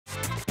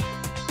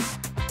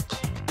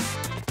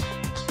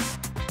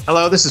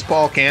Hello, this is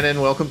Paul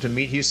Cannon. Welcome to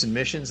Meet Houston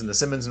Missions and the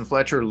Simmons and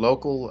Fletcher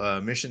Local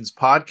Missions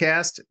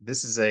Podcast.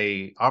 This is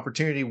a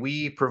opportunity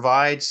we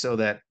provide so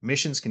that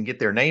missions can get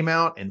their name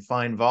out and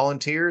find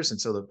volunteers,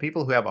 and so the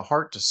people who have a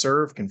heart to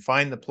serve can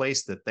find the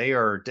place that they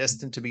are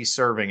destined to be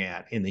serving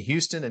at in the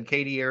Houston and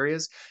Katy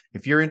areas.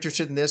 If you're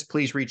interested in this,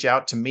 please reach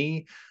out to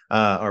me.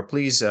 Or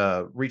please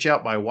reach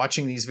out by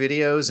watching these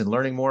videos and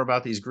learning more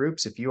about these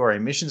groups. If you are a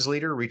missions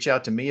leader, reach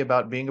out to me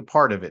about being a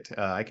part of it.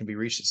 I can be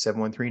reached at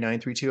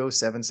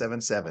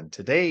 713-932-0777.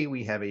 Today,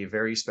 we have a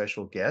very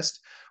special guest.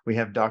 We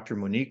have Dr.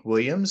 Monique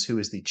Williams, who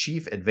is the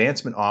Chief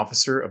Advancement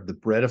Officer of the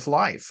Bread of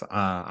Life.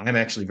 I'm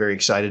actually very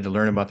excited to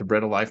learn about the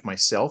Bread of Life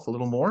myself a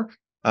little more.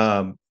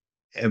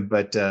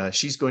 But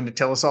she's going to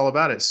tell us all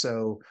about it.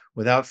 So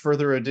without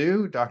further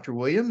ado, Dr.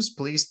 Williams,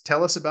 please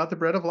tell us about the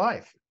Bread of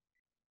Life.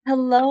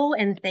 Hello,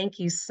 and thank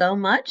you so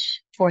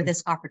much for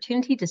this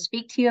opportunity to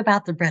speak to you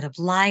about the Bread of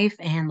Life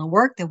and the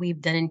work that we've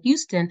done in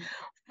Houston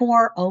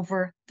for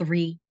over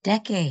 3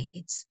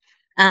 decades.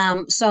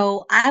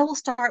 So I will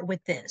start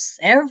with this.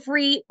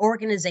 Every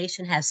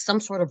organization has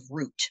some sort of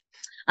root.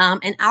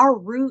 And our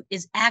root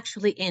is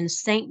actually in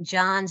St.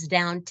 John's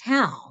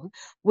downtown,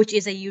 which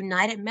is a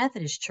United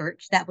Methodist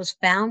church that was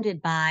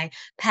founded by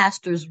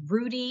Pastors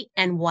Rudy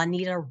and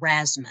Juanita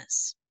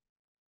Rasmus.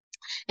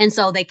 And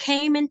so they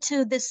came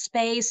into this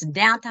space in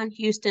downtown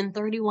Houston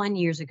 31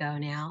 years ago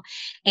now,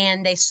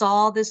 and they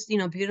saw this,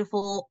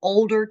 beautiful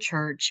older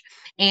church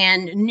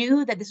and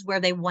knew that this is where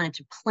they wanted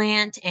to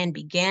plant and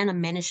began a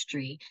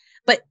ministry.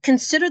 But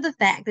consider the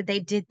fact that they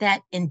did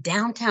that in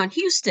downtown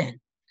Houston,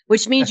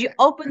 which means you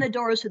open the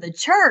doors to the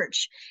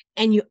church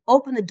and you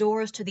open the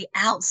doors to the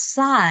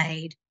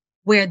outside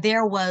where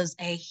there was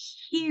a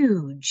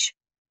huge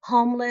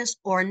homeless,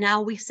 or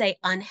now we say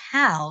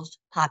unhoused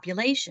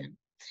population.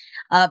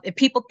 If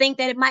people think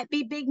that it might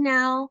be big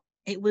now,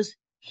 it was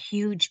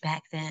huge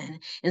back then.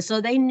 And so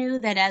they knew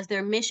that as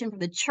their mission for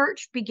the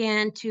church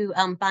began to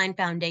find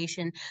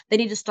foundation, they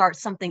need to start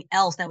something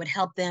else that would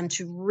help them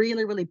to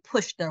really, really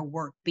push their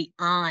work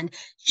beyond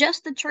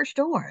just the church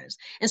doors.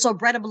 And so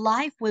Bread of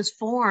Life was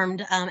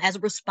formed as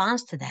a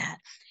response to that.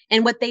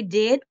 And what they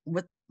did,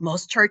 what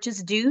most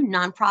churches do,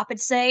 nonprofits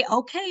say,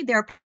 okay, there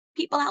are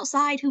people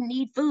outside who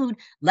need food,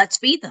 let's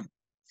feed them.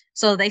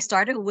 So they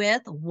started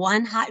with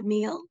one hot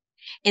meal,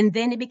 and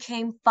then it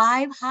became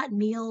 5 hot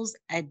meals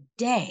a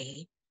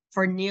day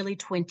for nearly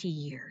 20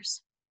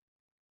 years.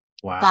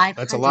 Wow,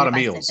 that's a 500, lot if of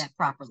I said meals. that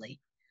properly.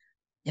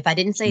 If I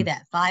didn't say Hmm.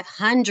 that,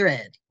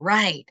 500,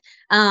 right.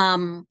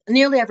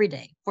 Nearly every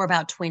day for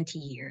about 20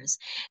 years.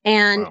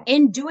 And Wow.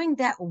 in doing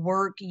that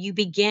work, you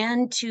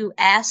began to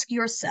ask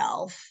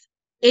yourself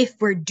if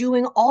we're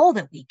doing all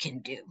that we can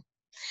do.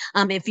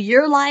 If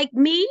you're like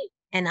me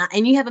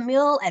and you have a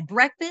meal at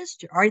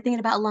breakfast, you're already thinking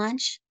about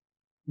lunch.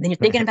 Then you're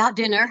thinking about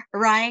dinner,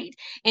 right?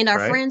 And our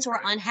Right? friends who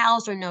are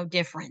unhoused are no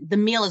different. The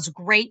meal is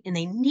great and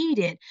they need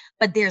it,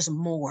 but there's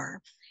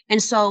more.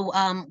 And so,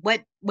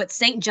 what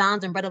St.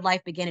 John's and Bread of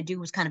Life began to do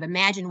was kind of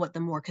imagine what the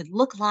more could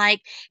look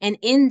like, and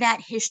in that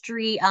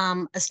history,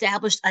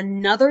 established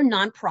another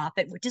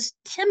nonprofit, which is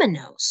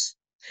Tominos.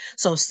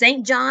 So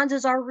St. John's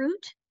is our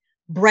root.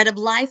 Bread of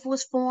Life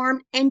was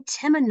formed, and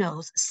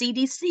Tominos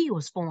CDC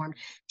was formed.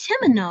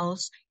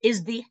 Tominos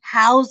is the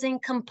housing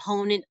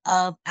component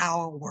of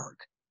our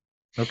work.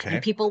 And Okay.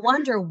 people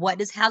wonder, what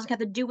does housing have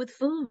to do with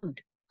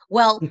food?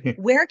 Well,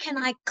 where can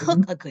I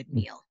cook a good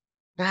meal?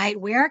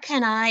 Right? Where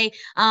can I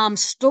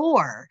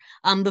store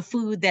the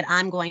food that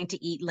I'm going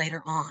to eat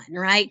later on?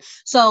 Right?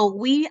 So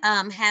we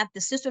have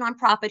the sister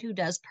nonprofit who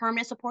does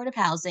permanent supportive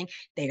housing.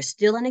 They are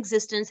still in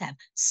existence, have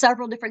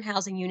several different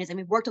housing units, and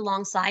we've worked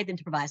alongside them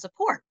to provide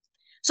support.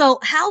 So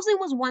housing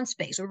was one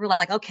space where we were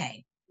like,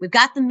 okay, we've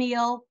got the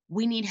meal,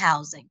 we need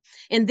housing.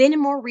 And then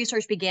more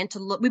research we began to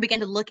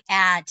look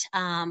at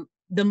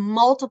the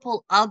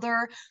multiple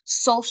other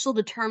social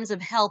determinants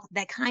of health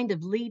that kind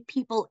of lead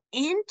people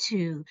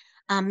into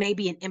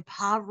maybe an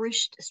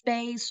impoverished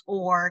space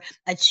or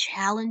a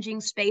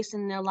challenging space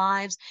in their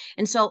lives.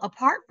 And so,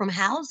 apart from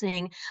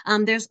housing,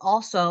 there's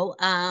also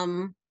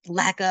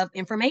lack of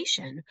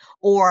information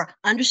or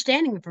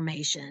understanding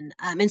information.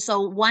 And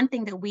so, one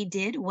thing that we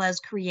did was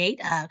create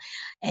a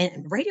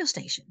radio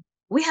station.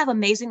 We have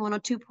Amazing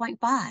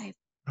 102.5,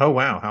 Oh,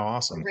 wow. How a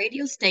awesome.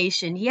 radio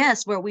station,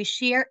 yes, where we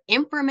share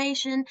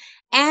information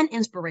and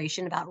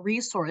inspiration about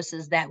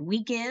resources that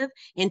we give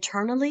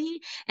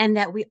internally and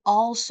that we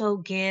also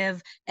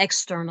give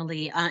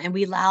externally. And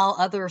we allow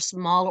other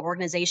smaller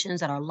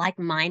organizations that are like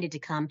minded to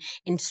come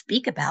and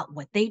speak about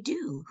what they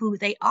do, who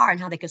they are, and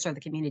how they can serve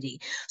the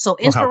community. So, Oh, how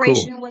cool.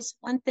 inspiration was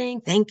one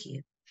thing. Thank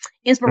you.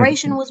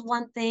 Inspiration was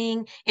one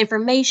thing,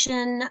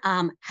 information,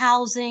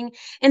 housing.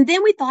 And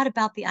then we thought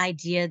about the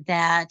idea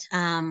that,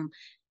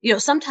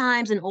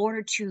 sometimes in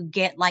order to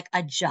get like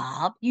a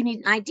job, you need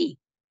an ID.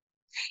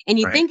 And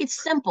you Right. think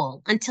it's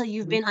simple until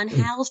you've been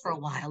unhoused for a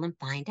while and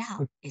find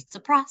out it's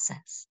a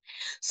process.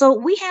 So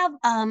we have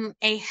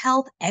a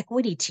health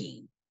equity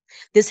team.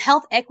 This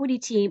health equity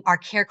team are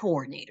care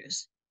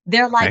coordinators.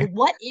 They're like, Okay.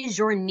 what is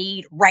your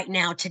need right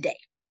now today?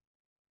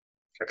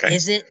 Okay.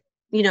 Is it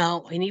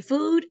any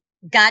food?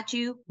 Got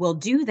you. We'll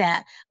do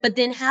that. But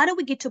then how do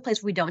we get to a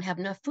place where we don't have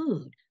enough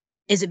food?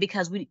 Is it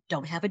because we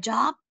don't have a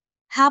job?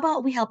 How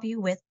about we help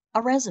you with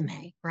a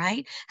resume,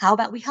 right? How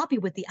about we help you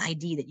with the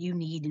ID that you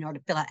need in order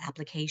to fill out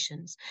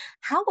applications?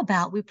 How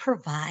about we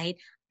provide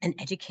an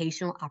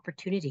educational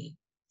opportunity?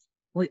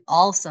 We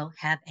also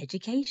have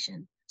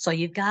education. So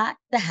you've got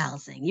the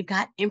housing, you've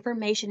got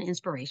information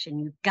inspiration,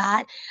 you've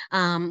got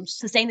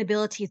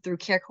sustainability through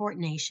care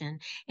coordination,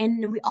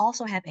 and we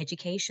also have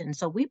education.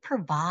 So we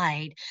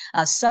provide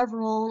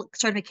several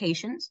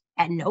certifications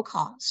at no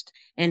cost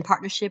in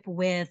partnership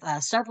with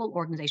several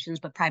organizations,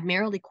 but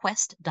primarily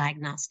Quest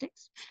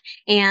Diagnostics.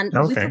 And we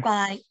Okay.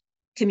 provide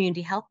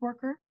community health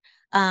worker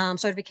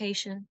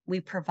certification.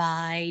 We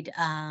provide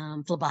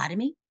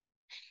phlebotomy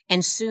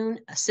and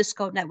soon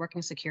Cisco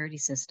networking security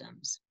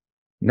systems.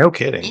 No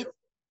kidding. It,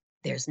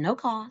 there's no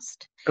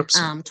cost, Oops.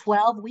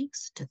 12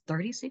 weeks to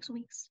 36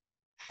 weeks.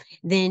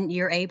 Then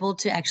you're able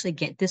to actually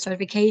get this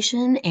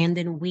certification, and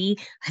then we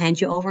hand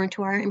you over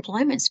into our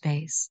employment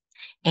space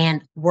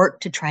and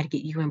work to try to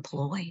get you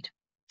employed.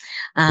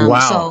 Wow.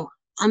 So,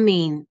 I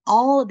mean,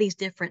 all of these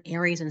different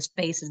areas and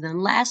spaces. And then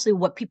lastly,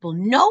 what people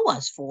know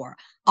us for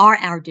are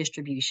our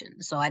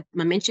distributions. So I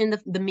mentioned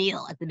the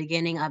meal at the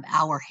beginning of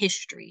our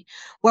history,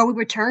 where we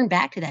return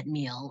back to that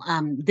meal.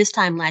 This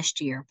time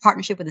last year,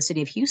 partnership with the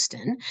city of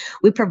Houston,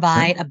 we Mhm.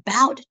 provide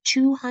about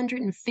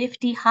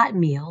 250 hot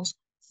meals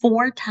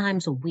 4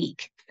 times a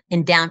week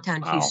in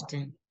downtown Wow.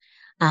 Houston,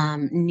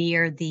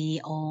 near the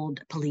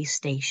old police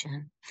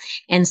station.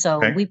 And so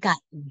Okay. we've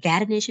got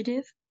that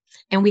initiative,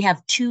 and we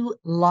have two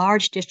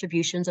large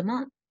distributions a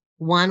month.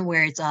 One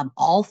where it's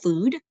all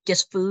food,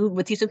 just food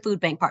with Houston Food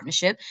Bank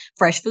partnership,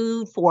 fresh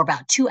food for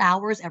about 2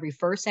 hours every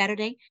first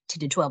Saturday, 10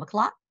 to 12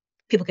 o'clock.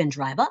 People can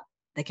drive up,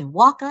 they can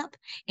walk up,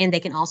 and they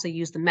can also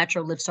use the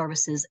Metro Lift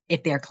services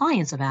if they're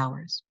clients of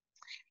ours.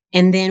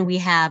 And then we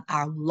have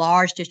our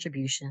large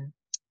distribution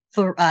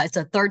for it's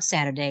a third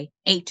Saturday,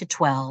 8 to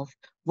 12,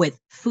 with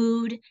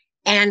food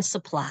and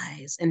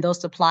supplies. And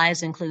those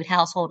supplies include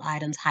household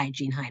items,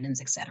 hygiene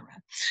items, etc.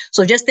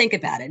 So just think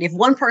about it. If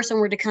one person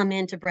were to come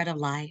into Bread of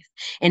Life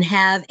and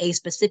have a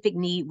specific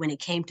need when it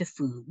came to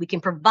food, we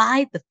can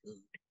provide the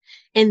food.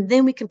 And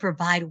then we can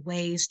provide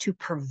ways to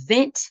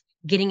prevent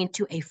getting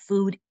into a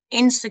food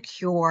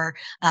insecure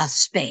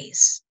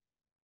space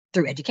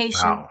through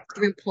education, Wow.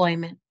 through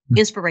employment,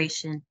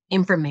 inspiration,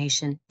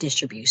 information,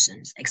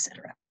 distributions,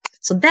 etc.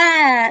 So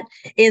that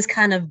is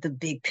kind of the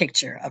big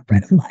picture of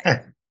Bread of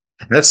Life.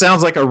 That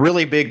sounds like a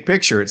really big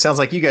picture. It sounds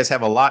like you guys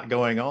have a lot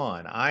going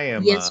on.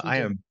 Yes, we I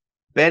do. am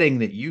betting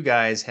that you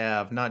guys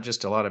have not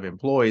just a lot of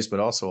employees, but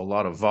also a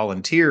lot of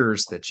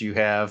volunteers that you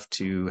have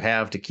to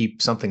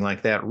keep something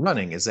like that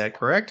running. Is that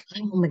correct?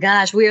 Oh my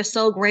gosh, we are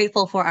so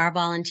grateful for our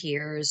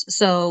volunteers.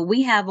 So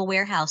we have a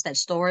warehouse that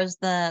stores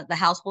the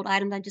household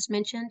items I just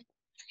mentioned.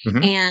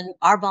 Hmm. And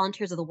our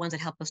volunteers are the ones that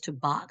help us to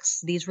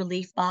box these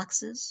relief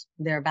boxes.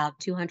 They're about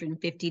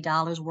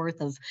 $250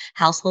 worth of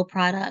household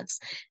products.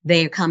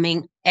 They're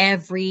coming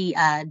every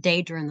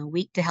day during the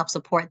week to help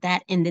support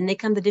that. And then they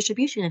come to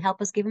distribution and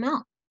help us give them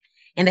out.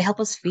 And they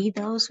help us feed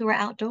those who are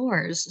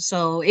outdoors.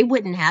 So it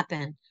wouldn't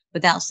happen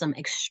without some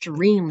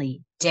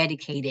extremely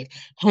dedicated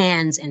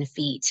hands and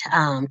feet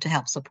to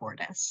help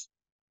support us.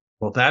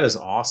 Well, that is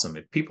awesome.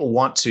 If people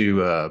want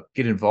to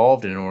get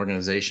involved in an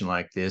organization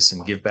like this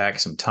and give back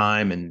some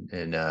time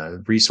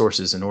and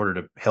resources in order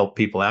to help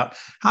people out,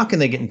 how can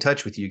they get in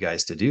touch with you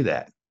guys to do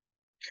that?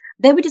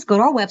 They would just go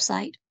to our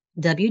website,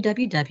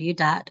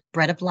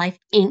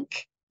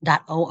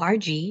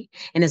 www.breadoflifeinc.org,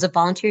 and there's a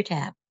volunteer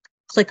tab.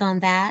 Click on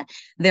that.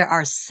 There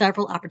are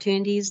several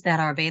opportunities that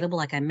are available.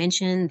 Like I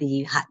mentioned,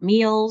 the hot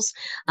meals,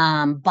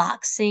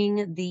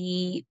 boxing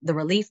the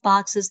relief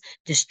boxes,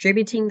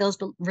 distributing those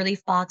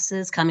relief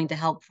boxes, coming to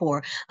help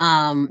for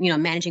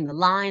managing the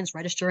lines,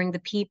 registering the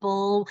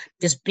people,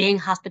 just being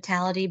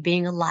hospitality,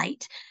 being a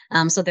light.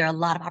 So there are a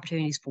lot of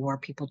opportunities for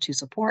people to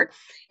support.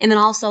 And then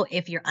also,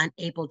 if you're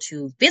unable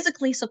to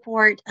physically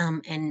support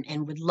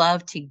and would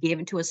love to give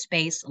into a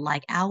space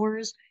like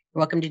ours, you're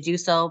welcome to do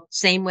so.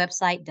 Same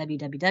website,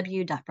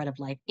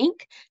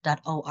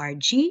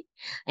 www.breadoflifeinc.org,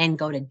 and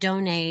go to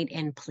donate.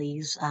 And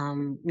please,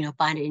 find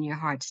it in your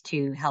hearts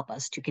to help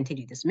us to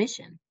continue this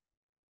mission.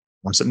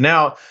 Awesome.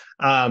 Now,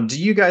 do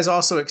you guys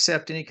also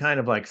accept any kind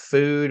of like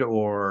food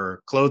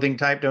or clothing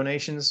type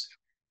donations?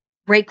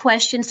 Great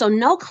question. So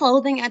no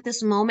clothing at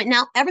this moment.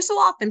 Now, ever so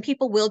often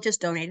people will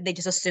just donate it. They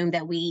just assume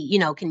that we,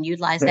 can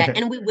utilize that,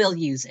 and we will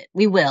use it.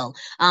 We will.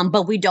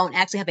 But we don't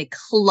actually have a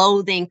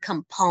clothing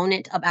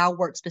component of our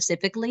work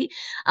specifically.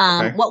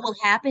 Okay. What will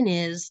happen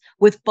is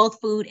with both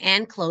food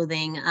and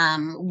clothing,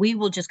 we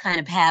will just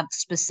kind of have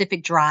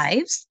specific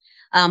drives.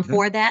 Mhm.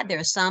 For that, there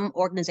are some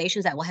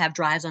organizations that will have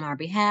drives on our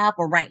behalf,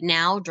 or right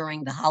now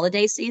during the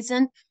holiday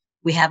season,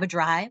 we have a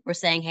drive. We're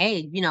saying,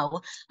 hey,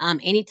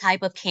 any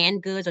type of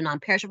canned goods or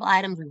non-perishable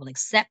items, we will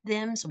accept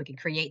them so we can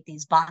create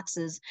these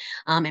boxes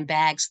and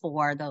bags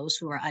for those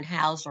who are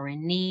unhoused or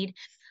in need.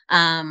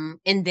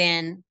 And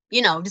then,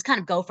 just kind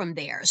of go from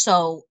there.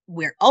 So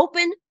we're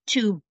open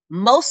to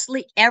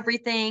mostly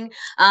everything.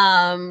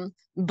 And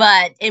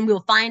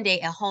we'll find a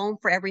home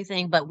for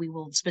everything, but we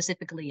will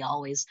specifically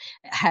always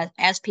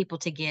ask people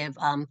to give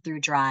through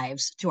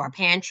drives to our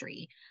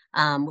pantry,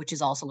 which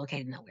is also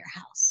located in a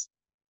warehouse.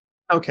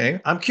 Okay.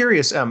 I'm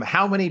curious,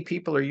 how many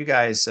people are you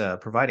guys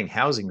providing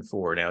housing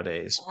for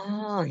nowadays?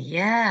 Oh,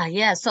 yeah,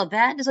 yeah. So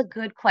that is a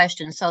good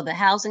question. So the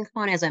housing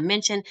component, as I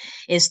mentioned,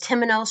 is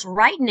Tominos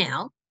right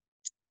now.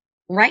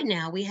 Right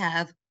now, we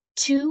have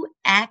two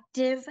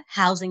active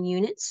housing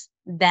units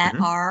that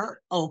Mhm. are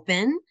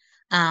open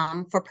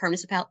for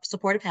permanent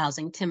supportive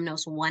housing,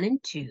 Timnos 1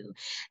 and 2.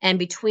 And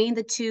between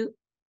the two,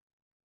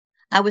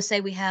 I would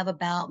say we have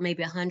about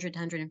maybe 100,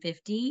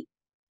 150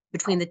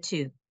 between the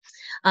two.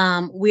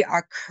 We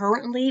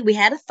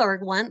had a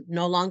third one,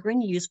 no longer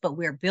in use, but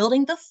we're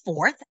building the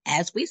fourth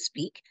as we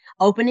speak,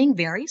 opening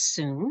very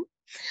soon.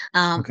 We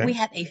Okay.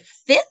 have a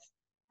fifth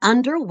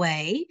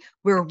underway.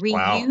 We're Wow.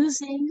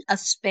 reusing a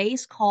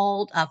space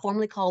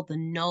formerly called the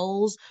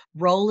Knowles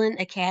Roland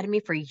Academy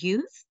for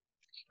Youth.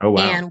 Oh,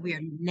 wow. And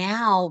we're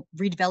now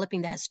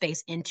redeveloping that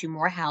space into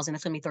more housing.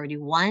 That's going to be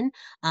 31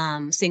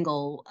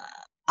 single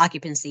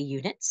occupancy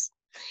units.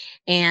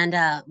 And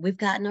we've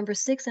got number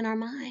 6 in our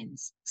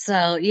minds.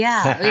 So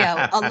yeah,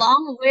 yeah.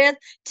 Along with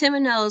Tim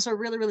and Nose are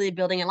really, really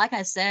building. And like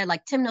I said,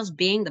 like Tim Nose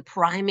being the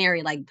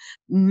primary like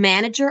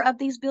manager of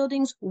these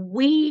buildings,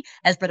 we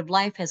as Bread of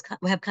Life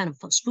have kind of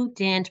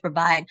swooped in to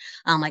provide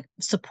like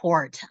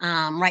support.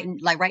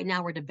 Right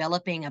now, we're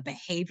developing a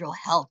behavioral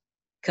health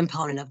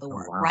component of the Oh,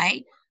 work. wow.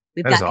 Right,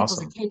 we've That is got people's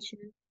awesome. attention.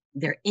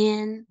 They're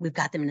in. We've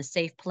got them in a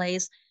safe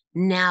place.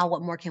 Now,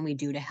 what more can we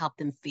do to help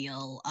them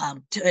feel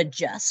to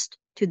adjust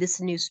to this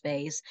new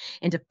space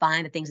and to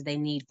find the things that they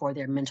need for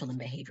their mental and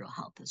behavioral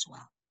health as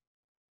well?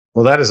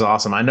 Well, that is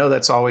awesome. I know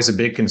that's always a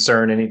big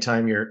concern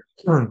anytime you're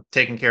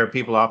taking care of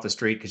people off the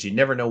street because you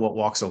never know what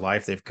walks of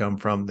life they've come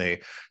from.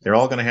 They're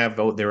all going to have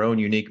their own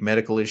unique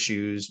medical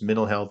issues,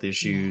 mental health Yeah,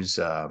 issues,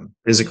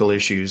 physical yeah,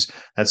 issues,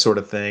 that sort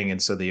of thing.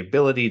 And so the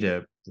ability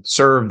to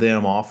serve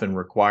them often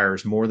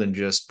requires more than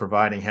just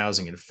providing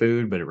housing and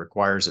food, but it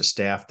requires a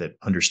staff that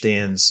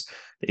understands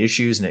the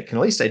issues and it can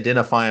at least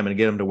identify them and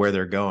get them to where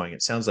they're going.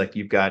 It sounds like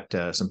you've got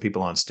some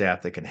people on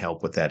staff that can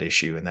help with that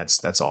issue, and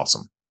that's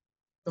awesome.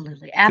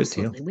 absolutely, Good deal.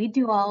 absolutely. We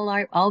do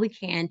all we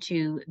can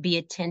to be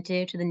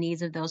attentive to the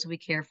needs of those we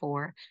care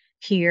for,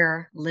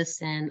 hear,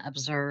 listen,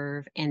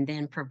 observe, and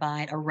then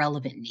provide a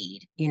relevant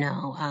need.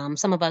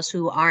 Some of us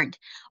who aren't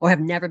or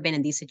have never been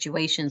in these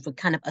situations would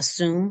kind of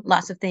assume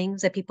lots of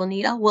things that people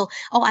need. Oh, well,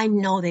 oh, I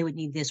know they would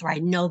need this, or I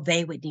know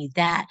they would need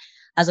that,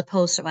 as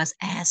opposed to us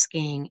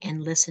asking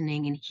and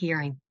listening and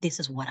hearing, this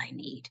is what I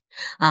need.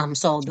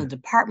 So the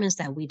departments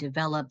that we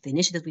develop, the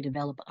initiatives we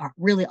develop are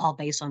really all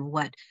based on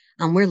what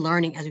we're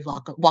learning as we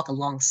walk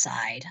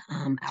alongside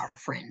our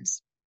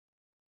friends.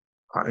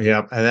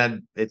 Yeah, and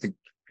then it's an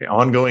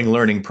ongoing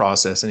learning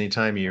process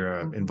anytime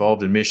you're Mhm.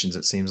 involved in missions,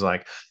 it seems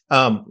like.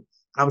 Um,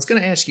 I was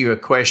going to ask you a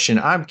question.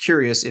 I'm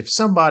curious if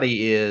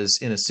somebody is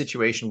in a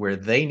situation where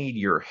they need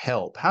your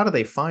help, how do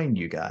they find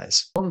you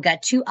guys? Well, we've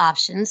got two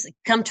options.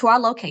 Come to our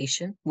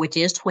location, which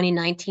is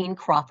 2019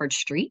 Crawford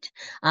Street,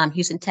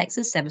 Houston,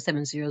 Texas,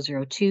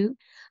 77002.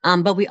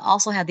 But we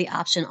also have the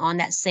option on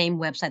that same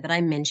website that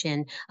I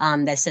mentioned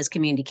that says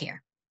community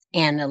care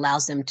and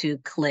allows them to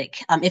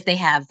click, if they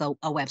have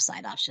a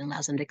website option,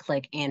 allows them to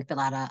click and fill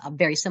out a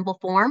very simple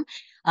form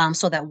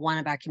so that one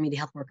of our community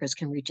health workers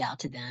can reach out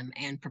to them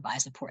and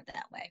provide support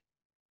that way.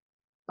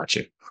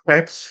 Gotcha.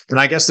 Okay. And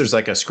I guess there's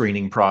like a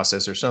screening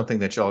process or something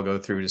that y'all go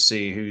through to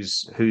see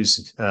whose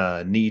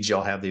needs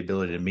y'all have the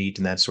ability to meet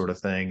and that sort of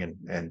thing.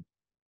 And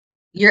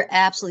You're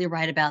absolutely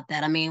right about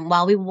that. I mean,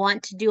 while we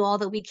want to do all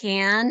that we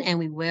can, and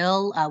we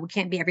will, we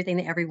can't be everything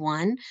to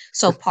everyone.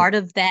 So part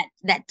of that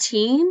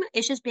team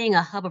is just being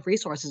a hub of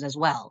resources as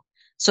well.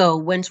 So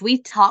once we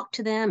talk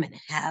to them and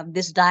have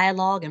this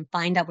dialogue and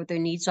find out what their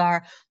needs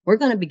are, we're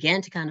going to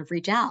begin to kind of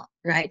reach out,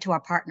 right, to our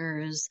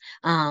partners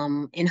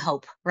in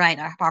hope, right,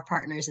 our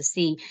partners to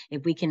see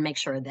if we can make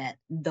sure that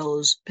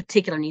those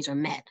particular needs are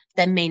met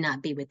that may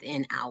not be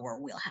within our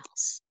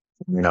wheelhouse.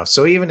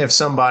 so even if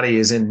somebody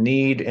is in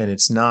need and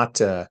it's not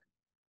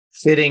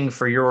fitting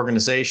for your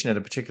organization at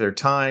a particular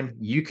time,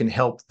 you can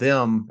help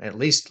them at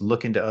least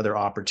look into other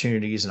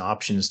opportunities and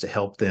options to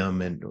help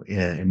them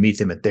and meet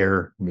them at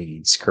their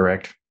needs,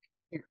 correct?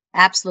 You're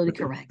absolutely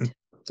correct.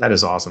 That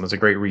is awesome. It's a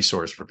great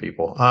resource for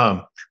people.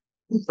 Well,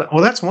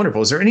 that's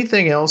wonderful. Is there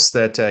anything else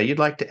that you'd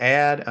like to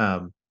add? I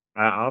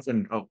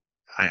often, oh,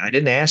 I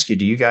didn't ask you,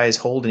 do you guys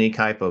hold any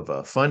type of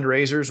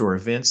fundraisers or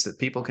events that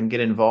people can get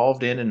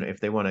involved in? And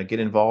if they want to get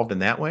involved in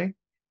that way?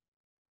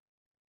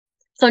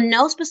 So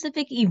no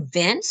specific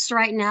events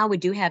right now. We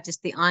do have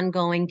just the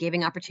ongoing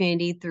giving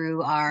opportunity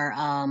through our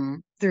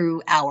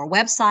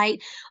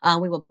website.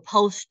 We will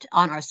post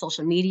on our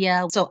social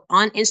media. So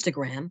on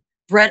Instagram,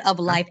 Bread of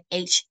Okay. Life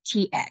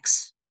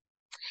HTX.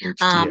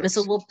 And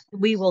so Yes.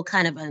 we will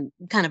kind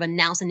of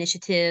announce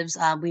initiatives.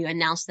 We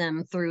announce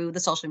them through the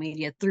social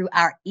media, through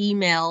our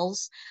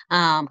emails,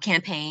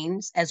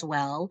 campaigns as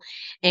well.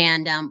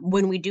 And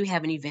when we do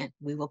have an event,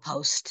 we will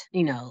post,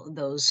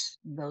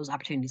 those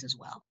opportunities as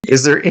well.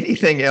 Is there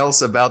anything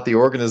else about the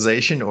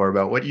organization or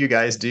about what you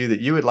guys do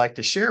that you would like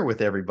to share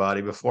with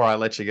everybody before I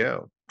let you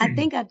go? I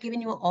think I've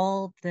given you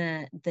all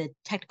the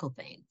technical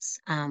things,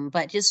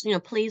 but just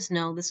please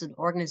know this is an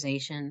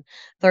organization,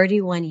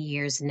 31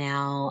 years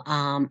now,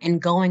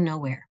 and going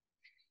nowhere.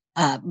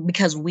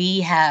 Because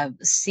we have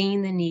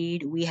seen the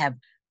need, we have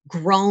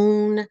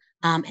grown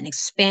and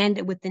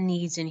expanded with the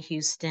needs in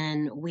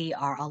Houston. We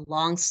are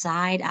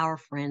alongside our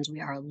friends, we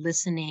are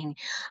listening,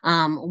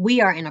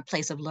 we are in a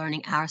place of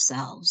learning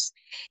ourselves.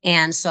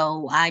 And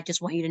so I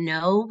just want you to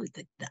know,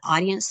 the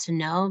audience to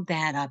know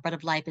that Bread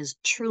of Life is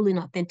truly an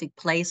authentic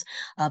place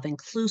of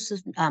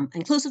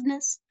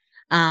inclusiveness.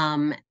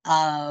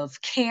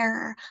 Of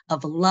care,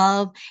 of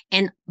love,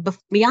 and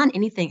beyond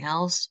anything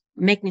else,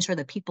 making sure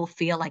that people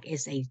feel like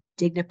it's a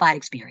dignified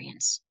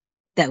experience,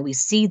 that we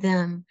see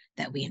them,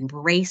 that we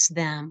embrace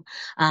them,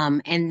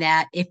 and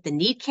that if the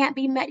need can't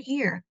be met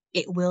here,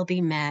 it will be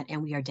met,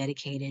 and we are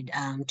dedicated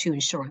to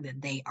ensuring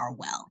that they are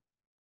well.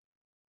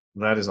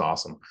 That is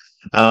awesome.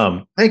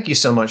 Thank you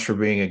so much for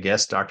being a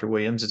guest, Dr.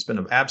 Williams. It's been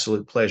an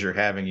absolute pleasure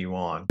having you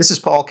on. This is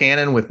Paul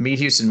Cannon with Meet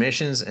Houston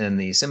Missions and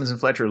the Simmons and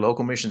Fletcher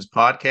Local Missions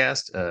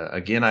Podcast.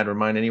 Again, I'd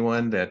remind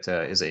anyone that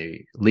is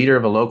a leader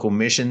of a local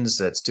missions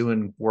that's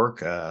doing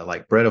work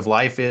like Bread of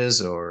Life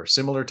is or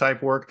similar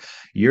type work.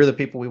 You're the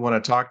people we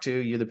want to talk to.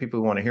 You're the people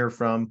we want to hear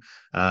from.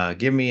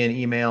 Give me an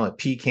email at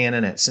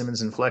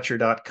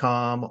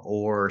pcannon@simmonsandfletcher.com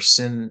or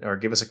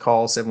give us a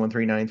call,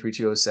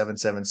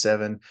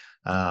 713-932-0777.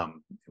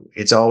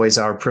 It's always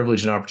our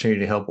privilege and opportunity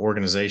to help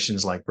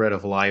organizations like Bread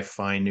of Life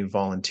find new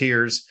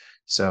volunteers.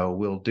 So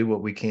we'll do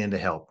what we can to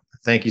help.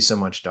 Thank you so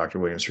much, Dr.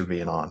 Williams, for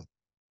being on.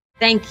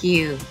 Thank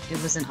you.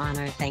 It was an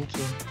honor. Thank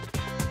you.